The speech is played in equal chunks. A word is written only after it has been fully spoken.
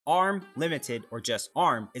ARM Limited, or just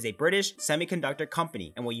ARM, is a British semiconductor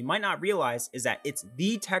company, and what you might not realize is that it's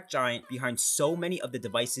the tech giant behind so many of the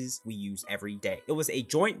devices we use every day. It was a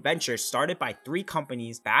joint venture started by 3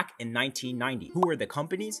 companies back in 1990. Who were the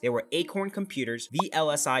companies? They were Acorn Computers,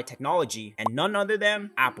 VLSI Technology, and none other than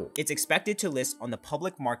Apple. It's expected to list on the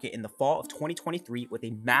public market in the fall of 2023 with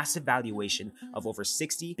a massive valuation of over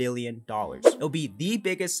 $60 billion. It'll be the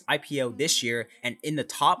biggest IPO this year and in the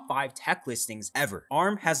top 5 tech listings ever.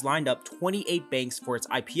 ARM has lined up 28 banks for its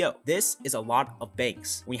IPO. This is a lot of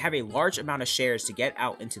banks. When you have a large amount of shares to get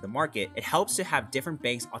out into the market, it helps to have different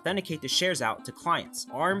banks authenticate the shares out to clients.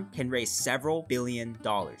 ARM can raise several $billions.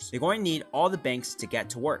 They're going to need all the banks to get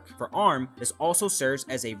to work. For ARM, this also serves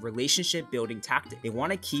as a relationship building tactic. They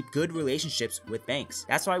want to keep good relationships with banks.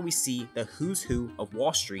 That's why we see the who's who of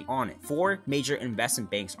Wall Street on it. 4 major investment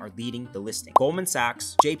banks are leading the listing: Goldman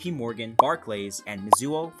Sachs, JP Morgan, Barclays, and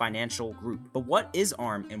Mizuho Financial Group. But what is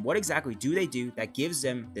ARM and what exactly do they do that gives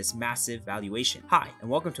them this massive valuation? Hi, and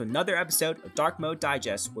welcome to another episode of Dark Mode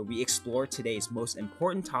Digest, where we explore today's most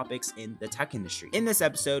important topics in the tech industry. In this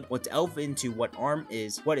episode, we'll delve into what ARM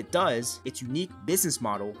is, what it does, its unique business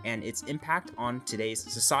model, and its impact on today's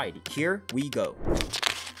society. Here we go.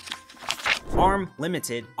 ARM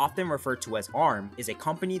Limited, often referred to as ARM, is a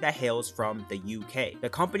company that hails from the UK. The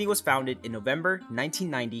company was founded in November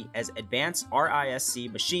 1990 as Advanced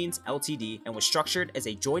RISC Machines Ltd. and was structured as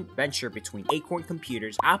a joint venture between Acorn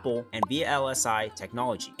Computers, Apple, and VLSI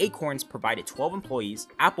Technology. Acorns provided 12 employees,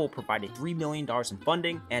 Apple provided $3 million in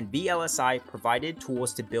funding, and VLSI provided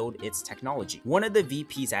tools to build its technology. One of the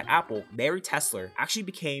VPs at Apple, Larry Tesler, actually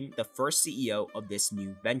became the first CEO of this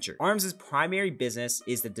new venture. ARM's primary business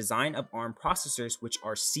is the design of ARM processors, which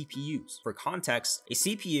are CPUs. For context, a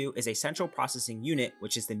CPU is a central processing unit,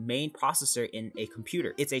 which is the main processor in a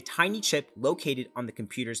computer. It's a tiny chip located on the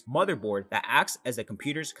computer's motherboard that acts as a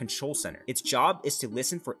computer's control center. Its job is to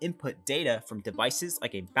listen for input data from devices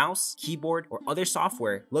like a mouse, keyboard, or other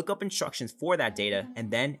software, look up instructions for that data, and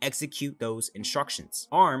then execute those instructions.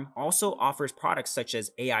 ARM also offers products such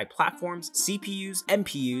as AI platforms, CPUs,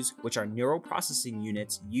 NPUs, which are neural processing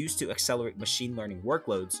units used to accelerate machine learning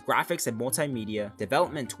workloads, graphics and multimedia,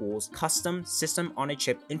 development tools, custom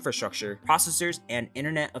system-on-a-chip infrastructure, processors, and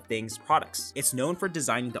Internet of Things products. It's known for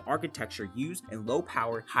designing the architecture used in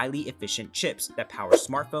low-power, highly efficient chips that power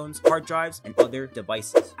smartphones, hard drives, and other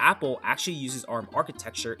devices. Apple actually uses ARM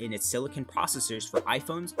architecture in its silicon processors for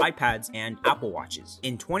iPhones, iPads, and Apple Watches.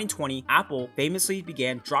 In 2020, Apple famously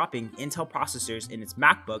began dropping Intel processors in its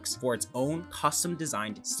MacBooks for its own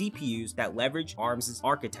custom-designed CPUs that leverage ARM's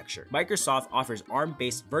architecture. Microsoft offers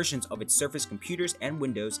ARM-based versions of its Surface computers and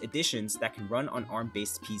Windows editions that can run on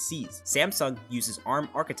ARM-based PCs. Samsung uses ARM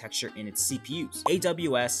architecture in its CPUs.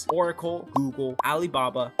 AWS, Oracle, Google,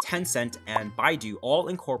 Alibaba, Tencent, and Baidu all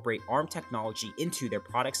incorporate ARM technology into their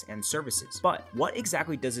products and services. But what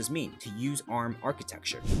exactly does this mean to use ARM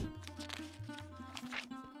architecture?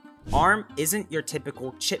 ARM isn't your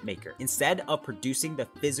typical chip maker. Instead of producing the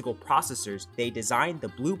physical processors, they design the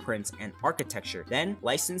blueprints and architecture, then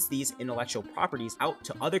license these intellectual properties out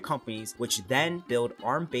to other companies, which then build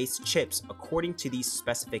ARM-based chips according to these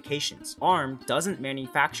specifications. ARM doesn't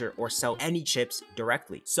manufacture or sell any chips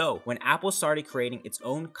directly. So when Apple started creating its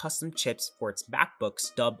own custom chips for its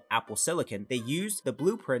MacBooks, dubbed Apple Silicon, they used the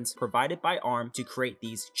blueprints provided by ARM to create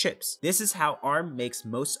these chips. This is how ARM makes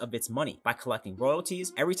most of its money, by collecting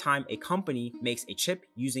royalties every time a company makes a chip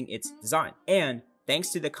using its design. And thanks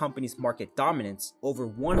to the company's market dominance, over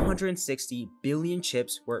 160 billion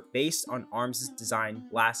chips were based on ARM's design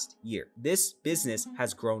last year. This business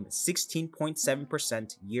has grown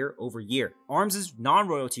 16.7% year over year. ARM's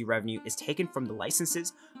non-royalty revenue is taken from the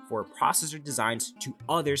licenses for processor designs to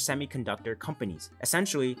other semiconductor companies.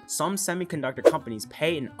 Essentially, some semiconductor companies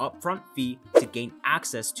pay an upfront fee to gain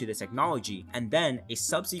access to the technology, and then a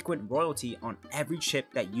subsequent royalty on every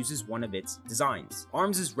chip that uses one of its designs.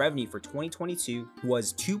 ARM's revenue for 2022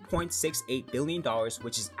 was $2.68 billion,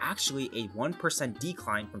 which is actually a 1%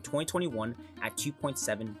 decline from 2021 at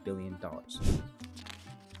 $2.7 billion.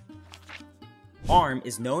 ARM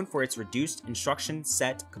is known for its reduced instruction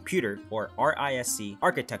set computer, or RISC,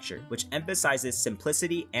 architecture, which emphasizes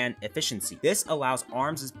simplicity and efficiency. This allows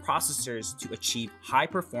ARM's processors to achieve high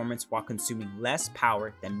performance while consuming less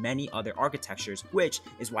power than many other architectures, which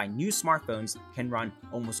is why new smartphones can run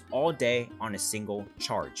almost all day on a single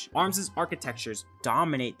charge. ARM's architectures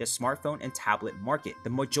dominate the smartphone and tablet market. The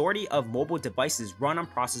majority of mobile devices run on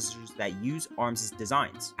processors that use ARM's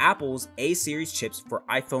designs. Apple's A-series chips for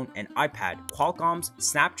iPhone and iPad, Qualcomm Qualcomm's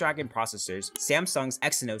Snapdragon processors, Samsung's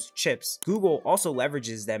Exynos chips. Google also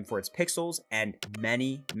leverages them for its Pixels and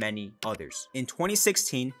many others. In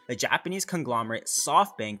 2016, the Japanese conglomerate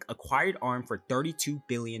SoftBank acquired ARM for $32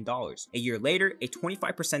 billion. A year later, a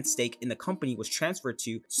 25% stake in the company was transferred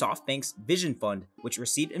to SoftBank's Vision Fund, which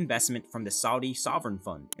received investment from the Saudi Sovereign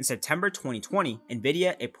Fund. In September 2020,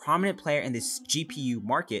 Nvidia, a prominent player in this GPU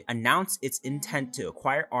market, announced its intent to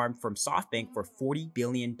acquire ARM from SoftBank for $40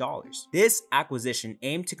 billion. This acquisition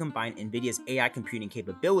aimed to combine Nvidia's AI computing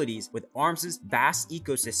capabilities with ARM's vast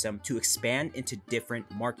ecosystem to expand into different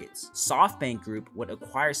markets. SoftBank Group would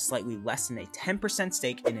acquire slightly less than a 10%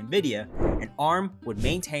 stake in Nvidia, and ARM would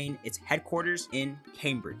maintain its headquarters in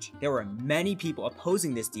Cambridge. There were many people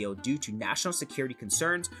opposing this deal due to national security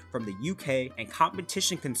concerns from the UK and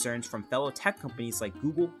competition concerns from fellow tech companies like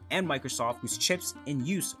Google and Microsoft, whose chips in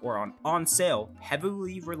use or on sale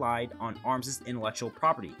heavily relied on ARM's intellectual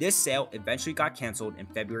property. This sale eventually got canceled in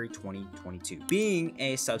February 2022. Being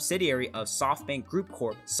a subsidiary of SoftBank Group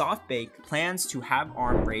Corp, SoftBank plans to have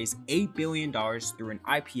ARM raise $8 billion through an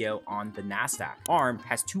IPO on the NASDAQ. ARM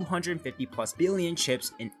has 250 plus billion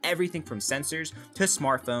chips in everything from sensors to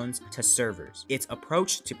smartphones to servers. Its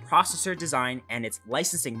approach to processor design and its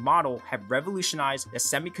licensing model have revolutionized the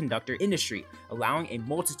semiconductor industry, allowing a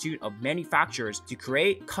multitude of manufacturers to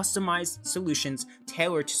create customized solutions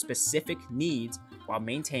tailored to specific needs while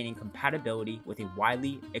maintaining compatibility with a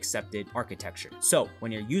widely accepted architecture. So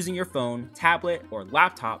when you're using your phone, tablet, or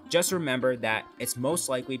laptop, just remember that it's most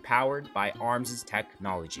likely powered by ARM's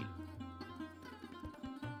technology.